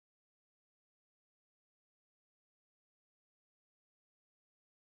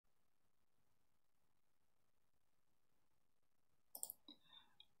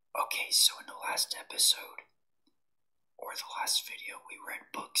Okay, so in the last episode, or the last video, we read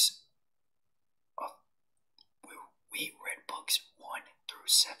books of we read books 1 through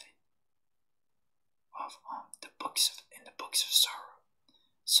 7 of the books of sorrow.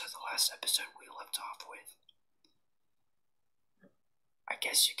 So the last episode we left off with, I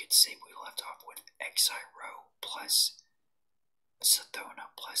guess you could say we left off with Exiro plus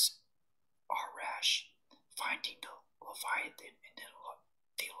Sathona plus Arash finding the Leviathan, and then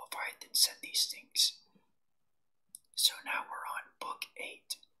the Leviathan said these things. So now we're on book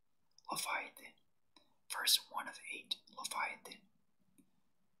 8, Leviathan, verse 1 of 8, Leviathan.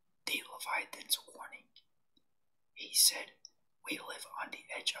 The Leviathan's warning. He said, "We live on the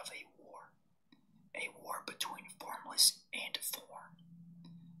edge of a war between formless and form,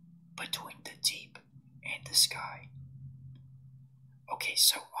 between the deep and the sky." Okay,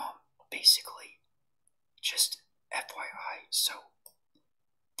 so basically, just FYI, so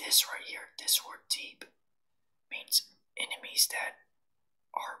this right here, this word deep, means enemies that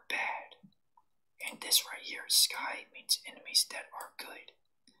are bad, and this right here, sky, means enemies that are good.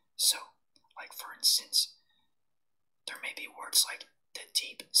 So, like for instance, there may be words like the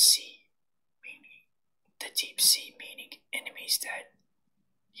deep sea, meaning enemies that,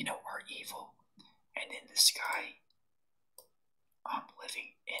 are evil, and in the sky,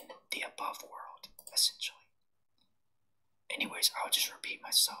 living in the above world, essentially. Anyways, I'll just repeat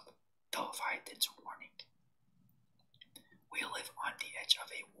myself. The Leviathan's warning. We live on the edge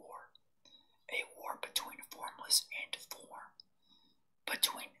of a war between formless and form,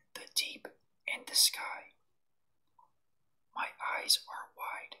 between the deep and the sky. My eyes are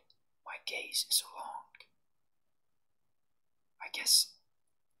wide, my gaze is long. I guess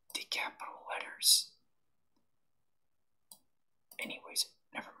the capital letters. Anyways,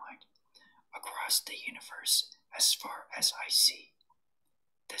 never mind. Across the universe, as far as I see,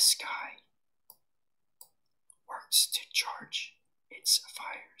 the sky works to charge its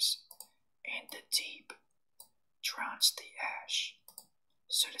fires, and the deep drowns the ash.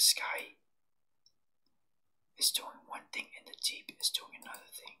 So the sky is doing one thing and the deep is doing another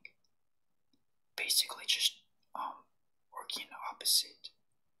thing. Basically just working the opposite.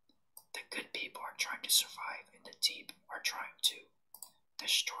 The good people are trying to survive and the deep are trying to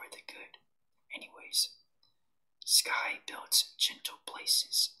destroy the good. Anyways, sky builds gentle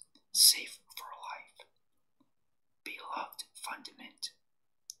places, safe for life. Beloved fundament,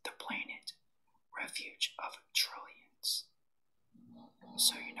 the planet, refuge of trillions.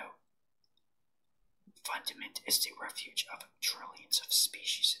 So fundament is the refuge of trillions of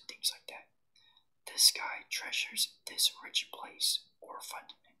species and things like that. The sky treasures this rich place or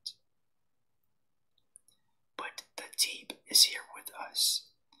fundament. But the deep is here with us.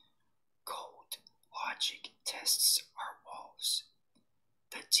 Cold logic tests our walls.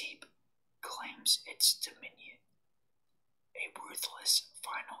 The deep claims its dominion. A ruthless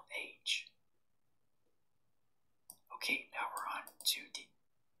final age. Okay, now we're on to the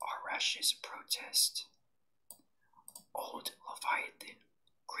Arash's protest. Old Leviathan,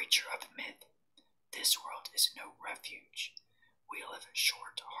 creature of myth, this world is no refuge. We live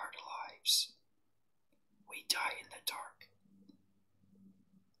short, hard lives. We die in the dark.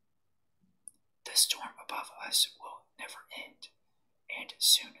 The storm above us will never end, and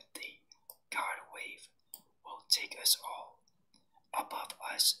soon the God wave will take us all. Above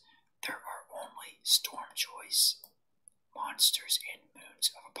us there are only storm joys, monsters and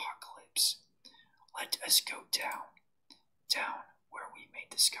moons of apocalypse. Let us go down, down where we may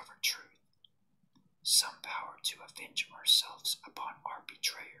discover truth. Some power to avenge ourselves upon our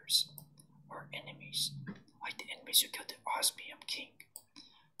betrayers or enemies, like the enemies who killed the Osmium King.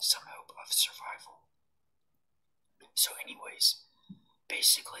 Some hope of survival. So anyways,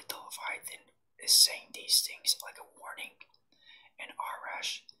 basically the Leviathan is saying these things like a warning, and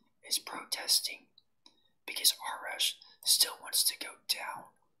Arash is protesting because Arash still wants to go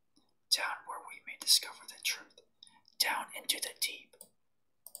down where we may discover the truth, down into the deep.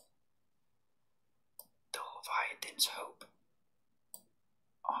 The Leviathan's hope.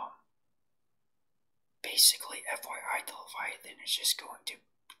 Basically, FYI, the Leviathan is just going to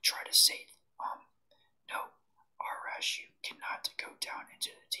try to say, no, Arash, you cannot go down into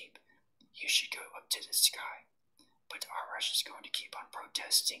the deep. You should go up to the sky. But Arash is going to keep on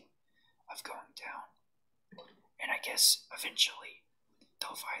protesting of going down. And I guess eventually the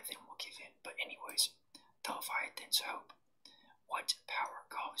Leviathan will give in. But anyways, the Leviathan's hope. What power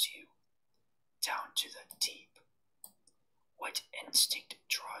calls you down to the deep? What instinct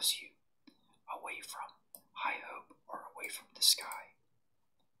draws you away from high hope or away from the sky?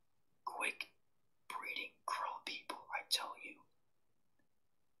 Quick breeding cruel people, I tell you.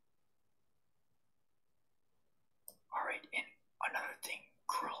 Alright, and another thing,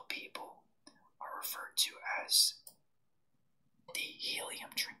 cruel people are referred to as the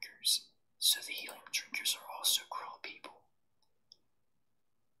helium drinkers. So the helium drinkers are also cruel people.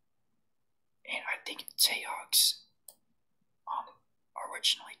 And I think Teox,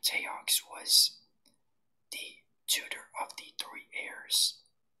 originally Teox was the tutor of the three heirs.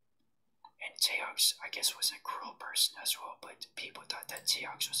 And Teox, I guess, was a cruel person as well, but people thought that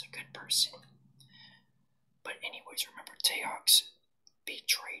Teox was a good person. But anyways, remember, Teox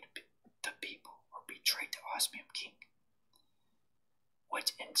betrayed the people, or betrayed the Osmium King.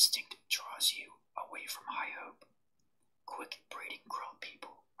 What instinct draws you away from high hope? Quick breeding cruel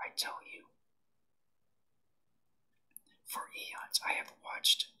people, I tell you. For eons I have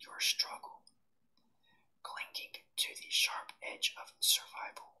watched your struggle, clinging to the sharp edge of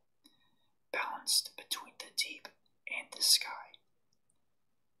survival, balanced between the deep and the sky.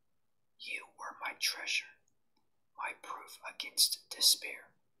 You were my treasure, my proof against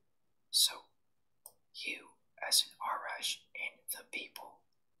despair. So, you, as an Arash and the people,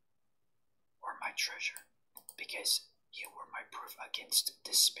 were my treasure, because you were my proof against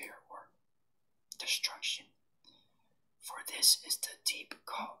despair or destruction. For this is the deep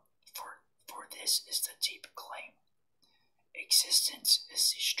call. For this is the deep claim. Existence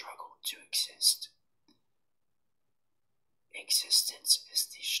is the struggle to exist. Existence is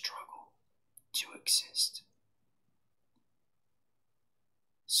the struggle to exist.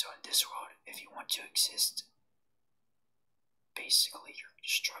 So in this world, if you want to exist, basically you're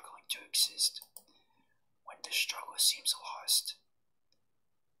struggling to exist. When the struggle seems lost,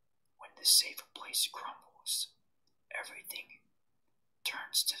 when the safe place crumbles, everything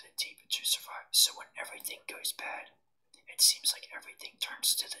turns to the deep to survive. So when everything goes bad, it seems like everything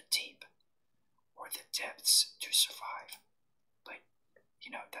turns to the deep or the depths to survive. But,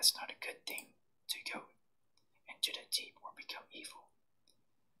 that's not a good thing to go into the deep or become evil.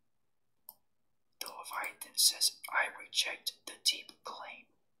 The Leviathan says, I reject the deep claim.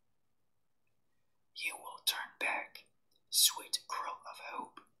 You will turn back, sweet crow of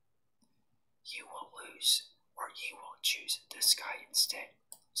hope. You will lose, or you will choose the sky instead.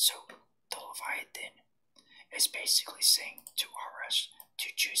 So, the Leviathan is basically saying to Arash to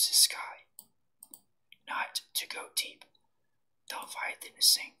choose the sky, not to go deep. The Leviathan is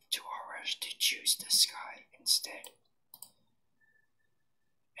saying to Arash to choose the sky instead.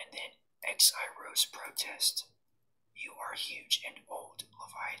 And then X-Iroh's protest. You are huge and old,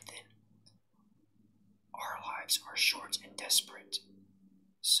 Leviathan. Our lives are short and desperate.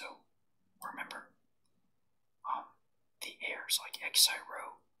 So, remember, the heirs like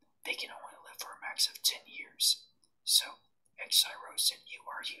X-Iroh, they can only live for a max of 10 years. So, X-Iroh said, you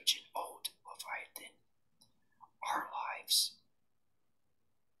are huge and old, Leviathan. Our lives,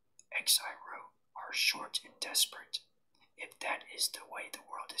 X-Iroh, are short and desperate. If that is the way the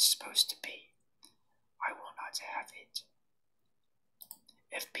world is supposed to be, I will not have it.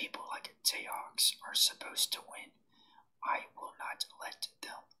 If people like Teox are supposed to win, I will not let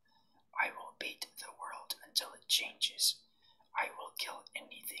them. I will beat the world until it changes. I will kill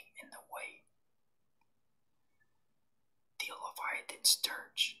anything in the way. The Leviathan's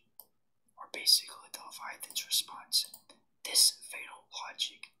dirge, or basically the Leviathan's response, this fatal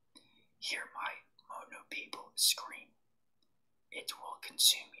logic, hear my mono people scream. It will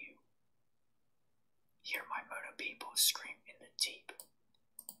consume you. Hear my mono people scream in the deep.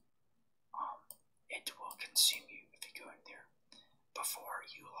 It will consume you if you go in there. Before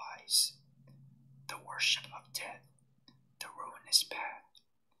you lies the worship of death, the ruinous path.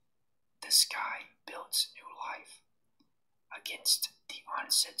 The sky builds new life against the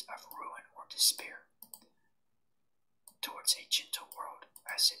onset of ruin or despair, towards a gentle world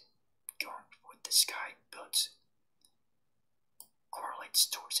as it going with the sky builds correlates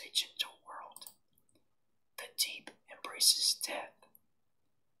towards a gentle world. The deep embraces death,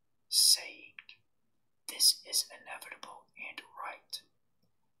 saying, this is inevitable and right.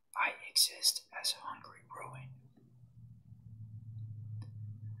 I exist as hungry ruin.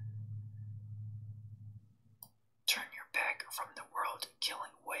 Turn your back from the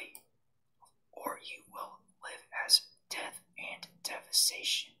world-killing way, or you will live as death and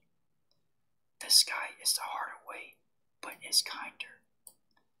devastation. The sky is the harder way, but is kinder.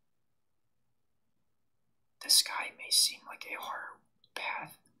 The sky may seem like a harder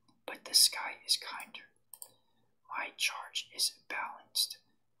path, but the sky is kinder. My charge is balanced,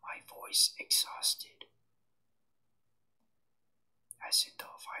 my voice exhausted. As in the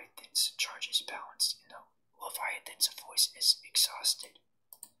Leviathan's charge is balanced, and the Leviathan's voice is exhausted.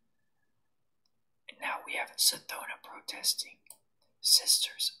 And now we have Sathona protesting.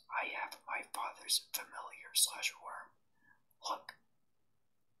 Sisters, I have my father's familiar/worm. Look,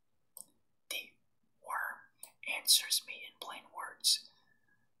 the worm answers me in plain words.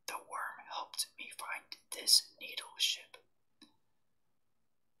 The worm helped me find this needle ship.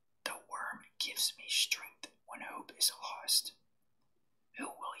 The worm gives me strength when hope is lost. Who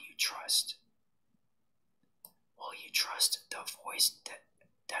will you trust? Will you trust the voice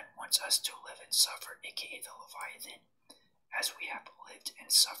that wants us to live and suffer, aka the Leviathan, as we have lived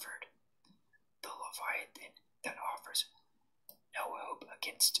and suffered? The Leviathan that offers no hope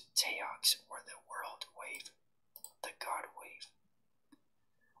against Teox or the world wave, the God wave?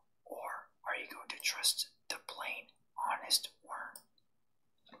 Or are you going to trust the plain, honest worm,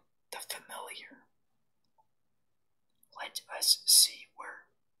 the familiar? Let us see where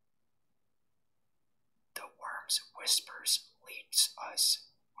the worm's whispers leads us,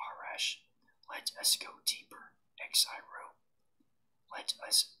 Arash. Let us go deeper, Exiro. Let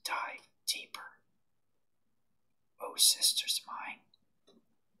us dive deeper, oh sisters mine.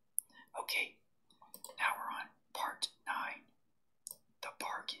 Okay, now we're on part 9, the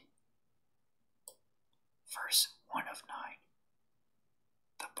bargain. Verse 1 of 9,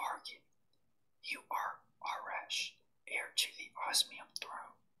 the bargain. You are Arash, heir to the osmium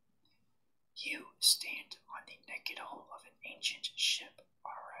throne. You stand on the naked hull of an ancient ship,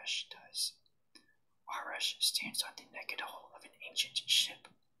 Arash does. Arash stands on the naked hull of an ancient ship.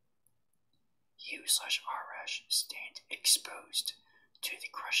 You/Arash stand exposed to the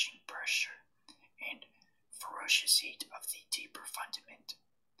crushing pressure and ferocious heat of the deeper fundament.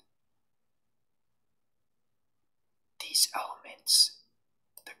 These elements,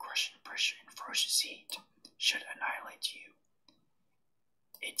 the crushing pressure and ferocious heat, should annihilate you.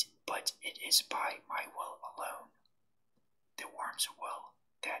 But it is by my will alone, the worm's will,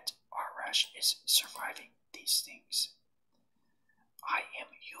 that Arash is surviving these things. I am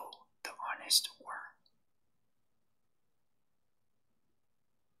Yule, the honest worm.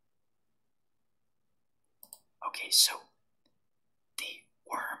 Okay, so the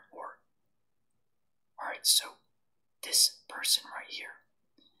worm, alright, so this person right here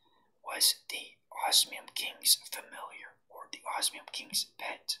was the Osmium King's familiar, or the Osmium King's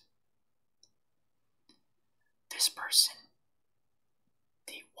pet. This person,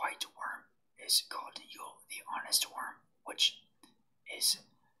 the white worm, is called Yule, the honest worm, which is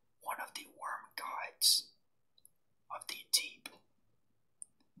one of the worm gods of the deep.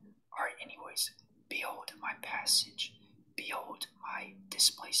 Alright, anyways, behold my passage, behold my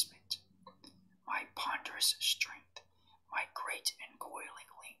displacement, my ponderous strength, my great and coiling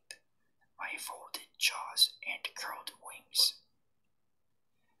length, my folded jaws and curled wings.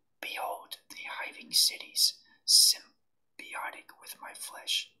 Behold the hiving cities, symbiotic with my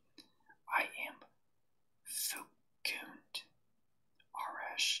flesh. I am fecund,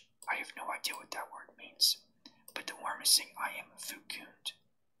 Arash. I have no idea what that word means, but the worm is saying I am fecund.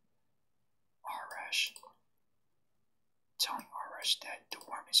 Arash, telling Arash that the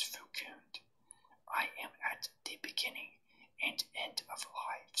worm is fecund. I am at the beginning and end of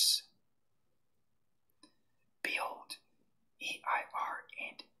lives. Behold, EIR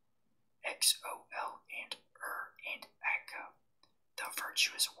and XOL and and Akka, the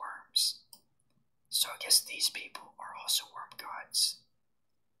virtuous worms. So I guess these people are also worm gods.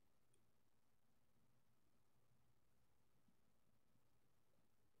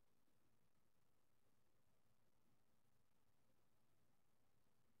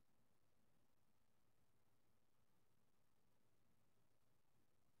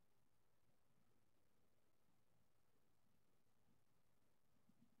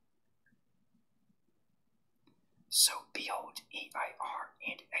 So behold, EIR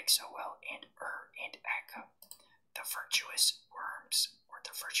and XOL and and Akka, the virtuous worms, or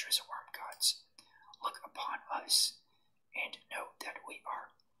the virtuous worm gods, look upon us and know that we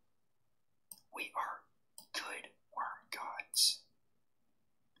are good worm gods.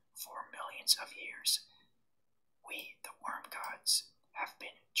 For millions of years, we, the worm gods, have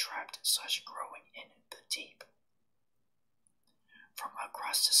been trapped/growing in the deep. From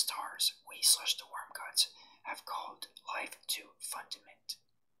across the stars, we/the worm gods have called life to fundament,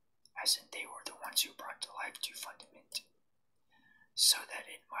 as in they were the ones who brought life to fundament, so that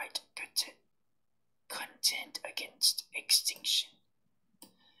it might contend against extinction.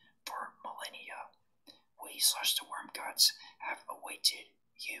 For millennia, we/the worm gods have awaited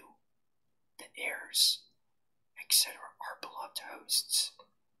you, the heirs, etc., our beloved hosts.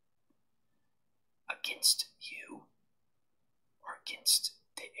 Against you, or against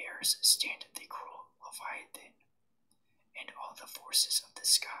the heirs, stand the cruel Leviathan and all the forces of the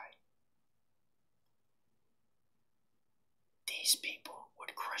sky. These people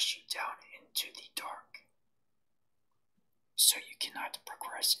would crush you down into the dark. so you cannot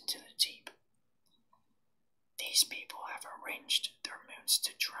progress into the deep. These people have arranged their moons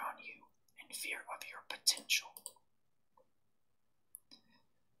to drown you in fear of your potential.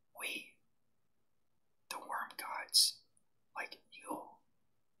 We, the worm gods,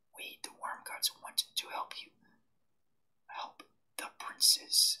 want to help you, help the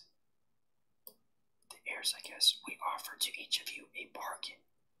princes, the heirs, I guess. We offer to each of you a bargain,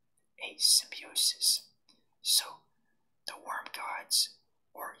 a symbiosis. So, the worm gods,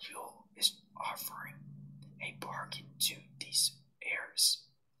 or Yule, is offering a bargain to these heirs.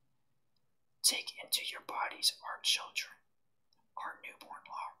 Take into your bodies our children, our newborn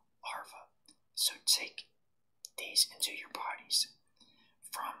larvae. So take these into your bodies.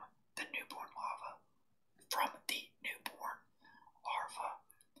 From the newborn larva,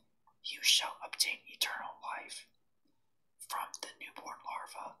 you shall obtain eternal life. From the newborn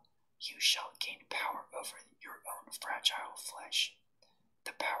larva, you shall gain power over your own fragile flesh,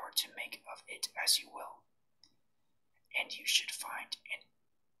 the power to make of it as you will. And should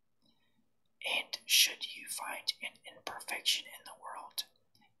you find an imperfection in the world,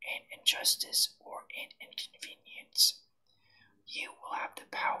 an injustice or an inconvenience, you will have the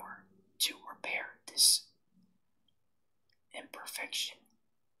power to repair this imperfection.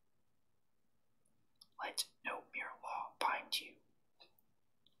 Let no mere law bind you.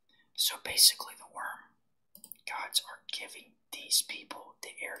 So basically, the worm gods are giving these people, the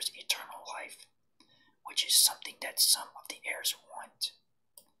heirs, eternal life, which is something that some of the heirs want.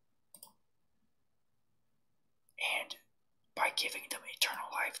 And by giving them eternal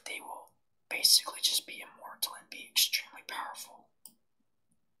life, they will basically just be immortal and be extremely powerful.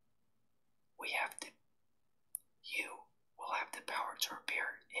 You will have the power to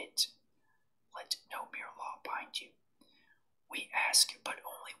repair it. Let no mere law bind you. We ask but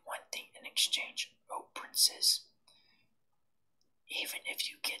only one thing in exchange, O princes. Even if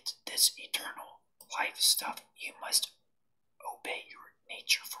you get this eternal life stuff, you must obey your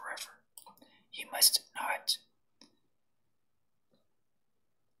nature forever. You must not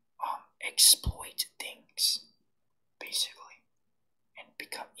exploit things, basically, and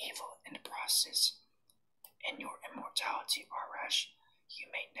become evil in the process. In your immortality, Arash, you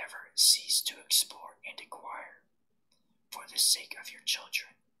may never cease to explore and acquire, for the sake of your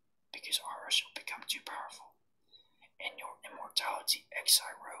children, because Arash will become too powerful. In your immortality,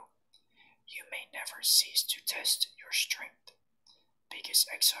 Exiro, you may never cease to test your strength, because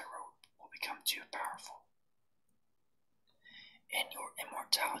Exiro will become too powerful. In your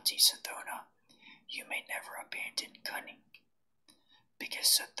immortality, Sathona, you may never abandon cunning, because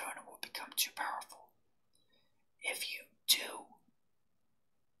Sathona will become too powerful. If you do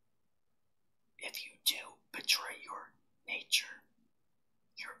betray your nature,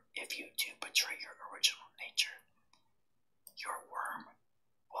 if you do betray your original nature, your worm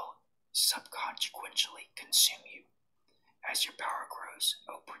will subconsciously consume you. As your power grows,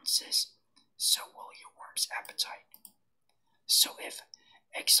 O princess, so will your worm's appetite. So if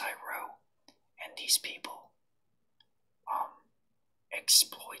Exiro and these people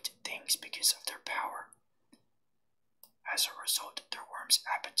exploit things because of their power, as a result, their worm's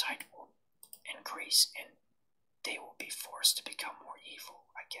appetite will increase and they will be forced to become more evil,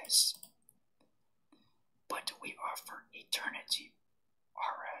 I guess. But we offer eternity,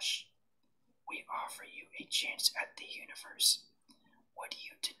 Arash. We offer you a chance at the universe. Would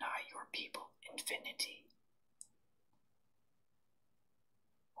you deny your people infinity?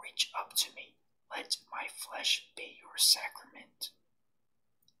 Reach up to me. Let my flesh be your sacrament.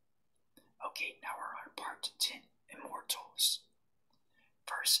 Okay, now we're on part 10, Immortals.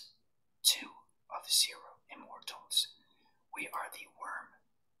 Verse 2 of 0, Immortals. We are the worm,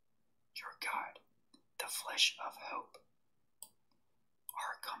 your god, the flesh of hope.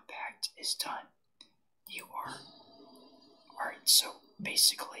 Our compact is done. You are. Alright, so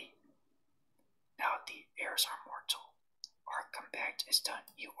basically, now the heirs are mortal. Our compact is done.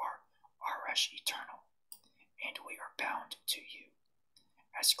 You are Arash eternal, and we are bound to you,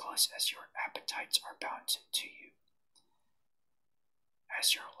 as close as your appetites are bound to you,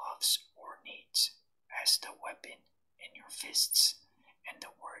 as your loves or needs, as the weapon in your fists and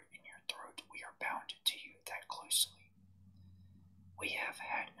the word in your throat. We are bound to you that closely. We have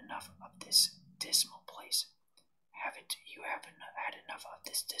had enough of this dismal place. Haven't you had enough of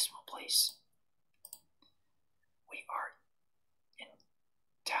this dismal place? We are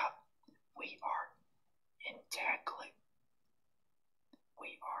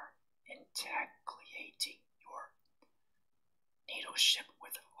intagliating your needle ship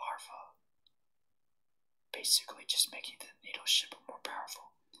with larvae. Basically just making the needle ship more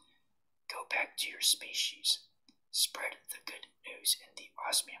powerful. Go back to your species. spread the good news in the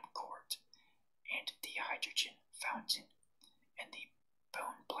osmium court, and the hydrogen fountain, and the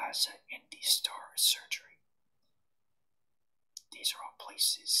bone plaza, and the star surgery. These are all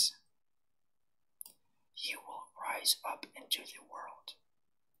places. You will rise up into the world.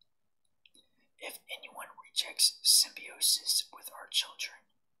 If anyone rejects symbiosis with our children,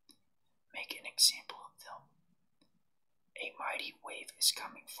 make an example of them. A mighty wave is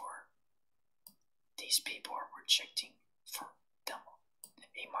coming for these people are rejecting for them.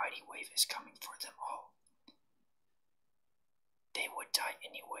 A mighty wave is coming for them all. They would die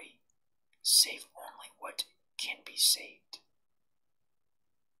anyway. Save only what can be saved.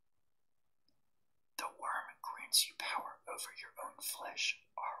 The worm grants you power over your own flesh,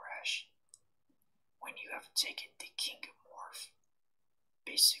 Arash. When you have taken the king morph,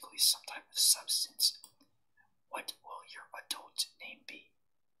 basically some type of substance, what will your adult name be?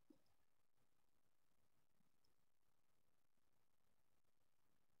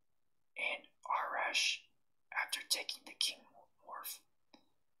 And Arash, after taking the king morph,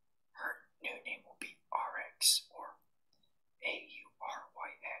 her new name will be RX, or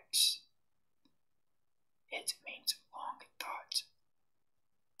AURYX. It means long thought.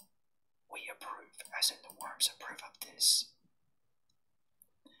 We approve, as in the worms approve of this.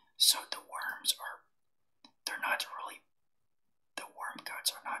 So the worms they're not really, the worm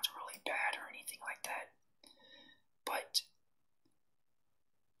gods are not really bad or anything like that. But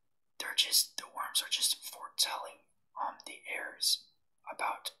the worms are just foretelling on the heirs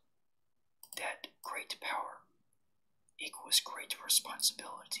about that great power equals great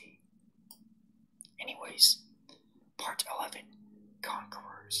responsibility. Anyways, part 11,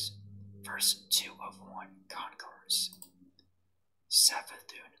 Conquerors. Verse 2 of 1, Conquerors.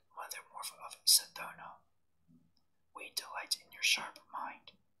 Savathun, mother morph of Sathona. We delight in your sharp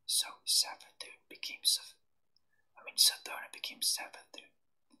mind. So Savathun became Sathona became Savathun.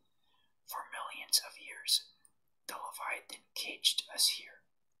 For millions of years, the Leviathan caged us here.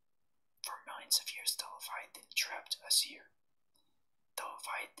 For millions of years, the Leviathan trapped us here. The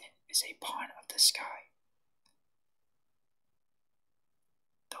Leviathan is a pawn of the sky.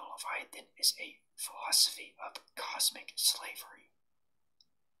 The Leviathan is a philosophy of cosmic slavery.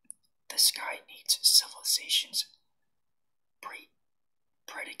 The sky needs civilizations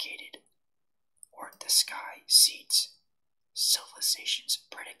predicated, or the sky seeds civilizations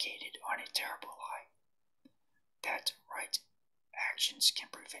predicated on a terrible lie, that right actions can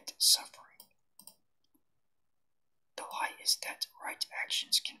prevent suffering. The lie is that right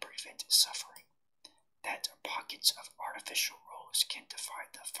actions can prevent suffering, that pockets of artificial rules can defy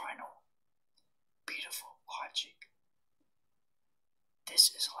the final, beautiful logic.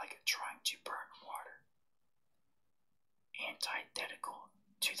 This is like trying to burn water, antithetical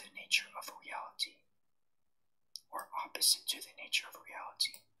to the nature of reality, or opposite to the nature of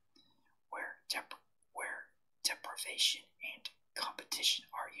reality, where deprivation and competition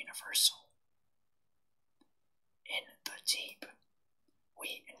are universal. In the deep,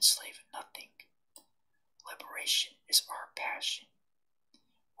 we enslave nothing. Liberation is our passion.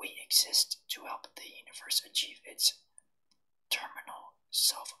 We exist to help the universe achieve its terminal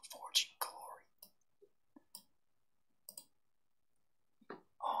self-forging glory.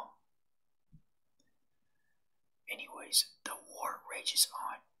 Anyways, the war rages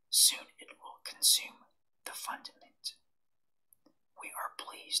on. Soon it will consume the fundament. We are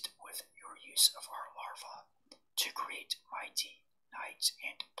pleased with your use of our larva to create mighty knights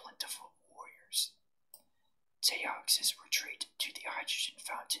and plentiful warriors. Teox's retreat to the hydrogen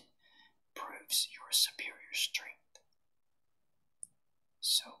fountain proves your superior strength.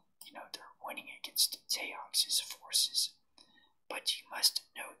 So, they're winning against Teox's forces, but you must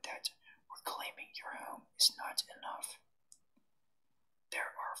know that reclaiming your home is not enough.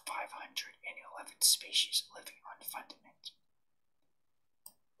 There are 511 species living on Fundament.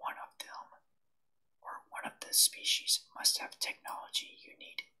 One of the species must have technology you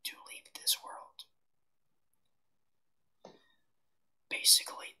need to leave this world.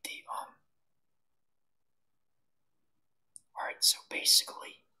 Basically, Alright, so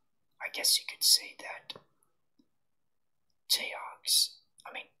basically, I guess you could say that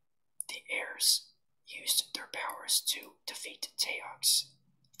the heirs used their powers to defeat Teox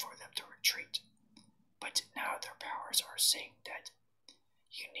for them to retreat, but now their powers are saying that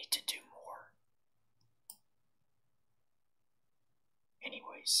you need to do more.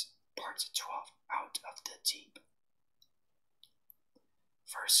 Anyways, part 12, Out of the Deep.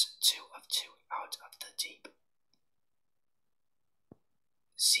 Verse 2 of 2, Out of the Deep.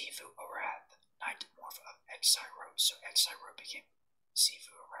 Sivu Arath, Night Morph of Exyro, so Exyro became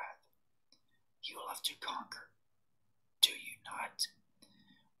Sivu Arath. You will have to conquer not?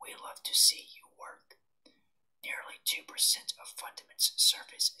 We love to see you work. Nearly 2% of Fundament's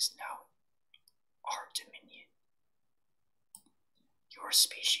surface is now our dominion. Your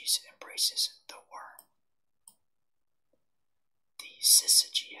species embraces the worm. The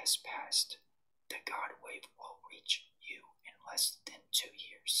syzygy has passed. The God wave will reach you in less than 2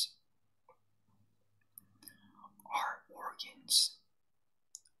 years. Our organs,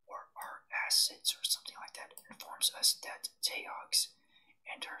 or our acids, or something like that, informs us that Teogs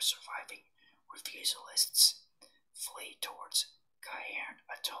and her surviving refusalists flee towards Cairn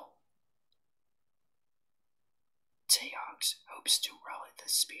Atoll. Teogs hopes to rally the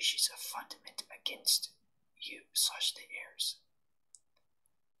species of Fundament against you/the heirs.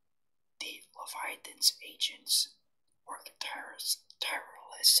 The Leviathan's agents work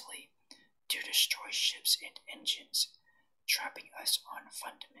tirelessly to destroy ships and engines, trapping us on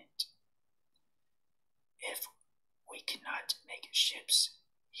Fundament. If we cannot make ships,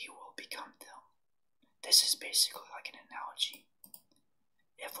 you will become them. This is basically like an analogy.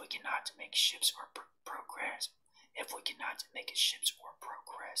 If we cannot make ships or progress,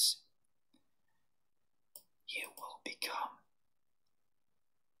 you will become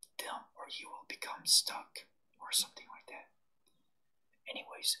them, or you will become stuck, or something like that.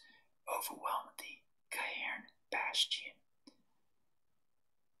 Anyways, overwhelm the Cairn Bastion.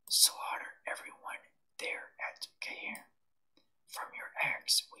 Slaughter everyone there at Cairn. From your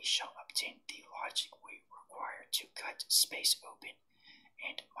axe we shall obtain the logic we require to cut space open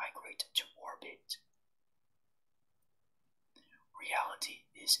and migrate to orbit. Reality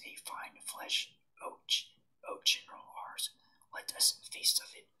is a fine flesh, O general ours. Let us feast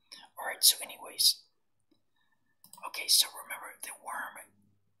of it. Alright, so anyways. Okay, so remember the worm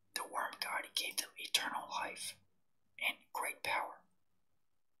god gave them eternal life and great power.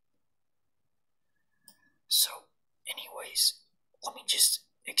 So, anyways, let me just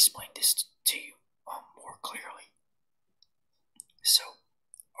explain this to you more clearly. So,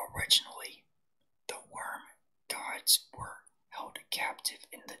 originally, the worm gods were held captive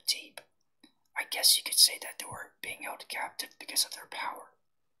in the deep. I guess you could say that they were being held captive because of their power.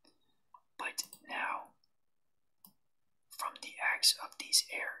 But now, from the acts of these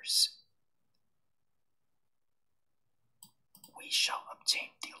heirs, we shall obtain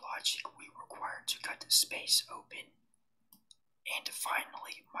the logic we require to cut space open and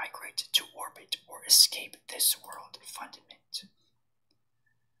finally migrate to orbit or escape this world Fundament.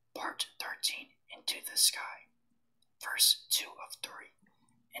 Part 13, Into the Sky. Verse 2 of 3.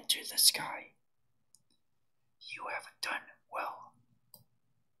 Into the Sky. You have done well.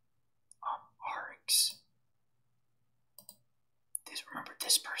 Arx. Remember,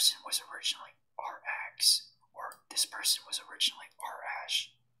 this person was originally Rax, or this person was originally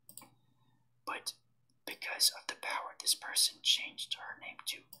Rash. But because of the power, this person changed her name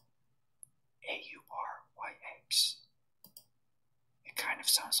to AurYx. It kind of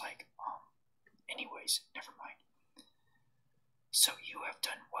sounds like, anyways, never mind. So you have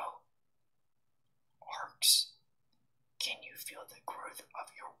done well. Arx, can you feel the growth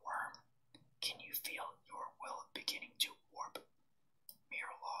of your worm? Can you feel your will beginning to warp? Mere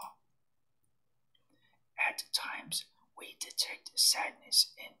law. At times we detect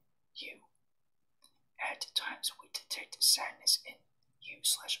sadness in you. At times we detect sadness in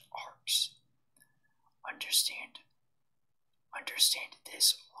you/Arx. Understand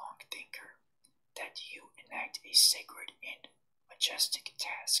this, long thinker, that you enact a sacred and majestic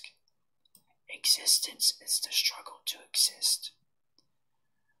task. Existence is the struggle to exist.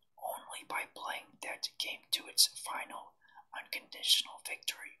 Only by playing that game to its final, unconditional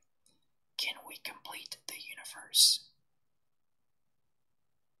victory can we complete the universe.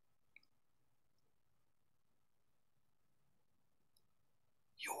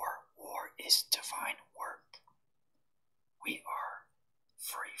 Your war is divine work. We are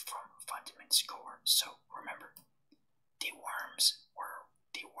free from Fundament's core, so remember, the worm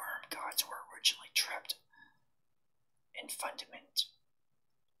gods were originally trapped in Fundament.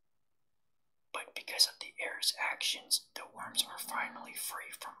 But because of the heir's actions, the worms are finally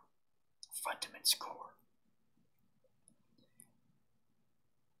free from Fundament's core.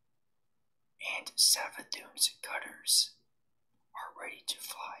 And Savathun's cutters are ready to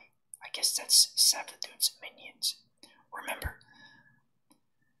fly. I guess that's Savathun's minions. Remember,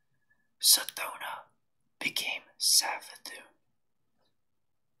 Sathona became Savathun.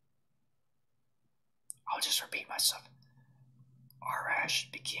 I'll just repeat myself.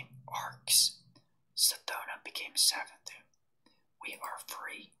 Arash became Arx. Sathona became Savathun. We are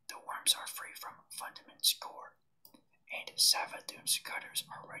free. The worms are free from Fundament's core. And Savathun's cutters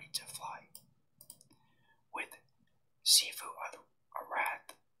are ready to fly. With Sifu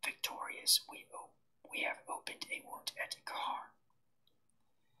Arath victorious, we have opened a wound at Kahar.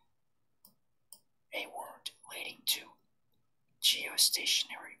 A wound leading to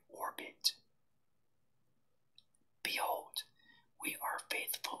geostationary orbit. Behold, we are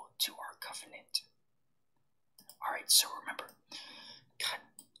faithful to our covenant. Alright, so remember, God,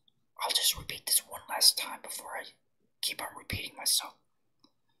 I'll just repeat this one last time before I keep on repeating myself.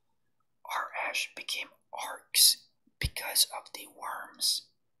 Our ash became arcs because of the worms.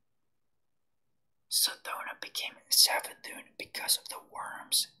 Sathona became Savathun because of the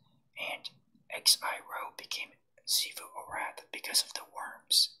worms, and Xiro became Sifu Arath because of the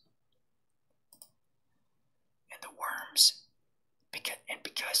worms. And the worms, because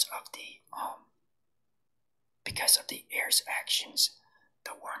of the air's actions,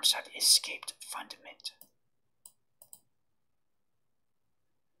 the worms have escaped fundament.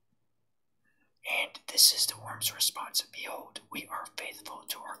 And this is the worm's response. Behold, we are faithful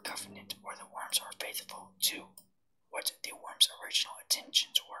to our covenant, or the worms are faithful to what the worm's original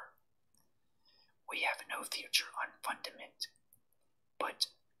intentions were. We have no future on fundament, but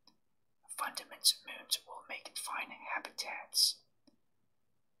fundament's moons will make fine habitats.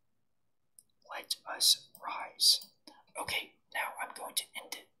 Let us rise. Okay, now I'm going to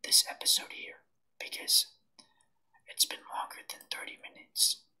end this episode here, because it's been longer than 30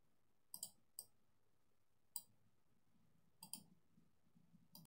 minutes.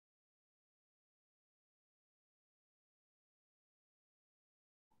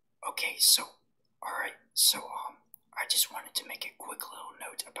 Okay, alright, I just wanted to make a quick little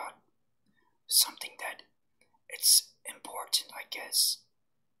note about something that it's important, I guess.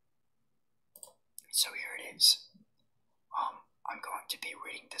 So here it is. I'm going to be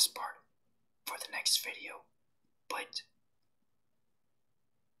reading this part for the next video, but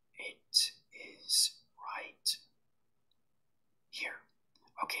it is right here.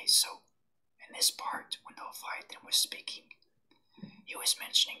 Okay, so in this part, when the Leviathan was speaking, he was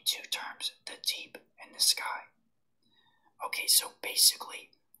mentioning two terms, the deep and the sky. Okay, so basically,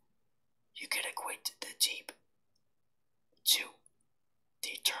 you could equate the deep to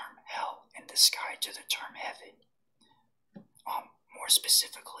the term hell and the sky to the term heaven. More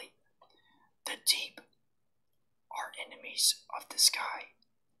specifically, the deep are enemies of the sky,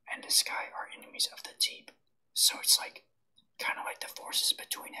 and the sky are enemies of the deep. So it's like, kind of like the forces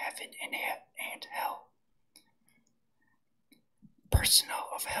between heaven and hell. Personnel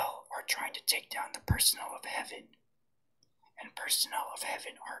of hell are trying to take down the personnel of heaven, and personnel of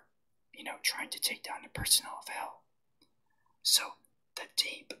heaven are, trying to take down the personnel of hell. So the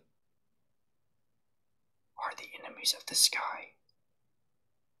deep are the enemies of the sky,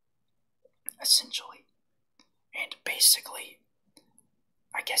 essentially. And basically,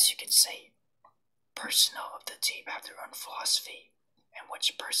 I guess you could say, personnel of the deep have their own philosophy, and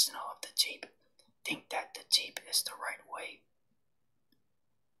which personnel of the deep think that the deep is the right way,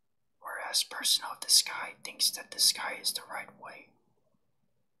 whereas personnel of the sky thinks that the sky is the right way.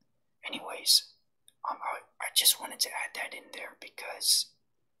 Anyways, I just wanted to add that in there because,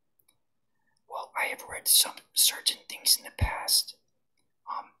 well, I have read some certain things in the past.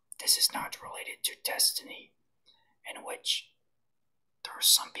 This is not related to destiny, in which there are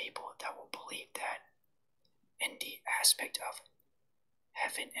some people that will believe that in the aspect of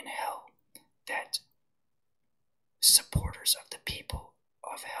heaven and hell, that supporters of the people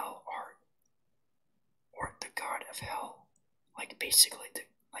of hell are, or the god of hell, like basically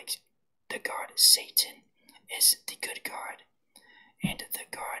the god Satan is the good god, and the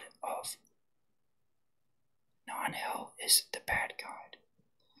god of non-hell is the bad god.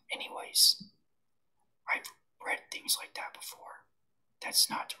 Anyways, I've read things like that before. That's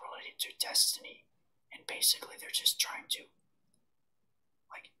not related to destiny, and basically they're just trying to,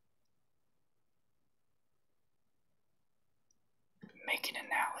 make an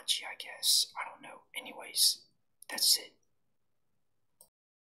analogy, I guess. I don't know. Anyways, that's it.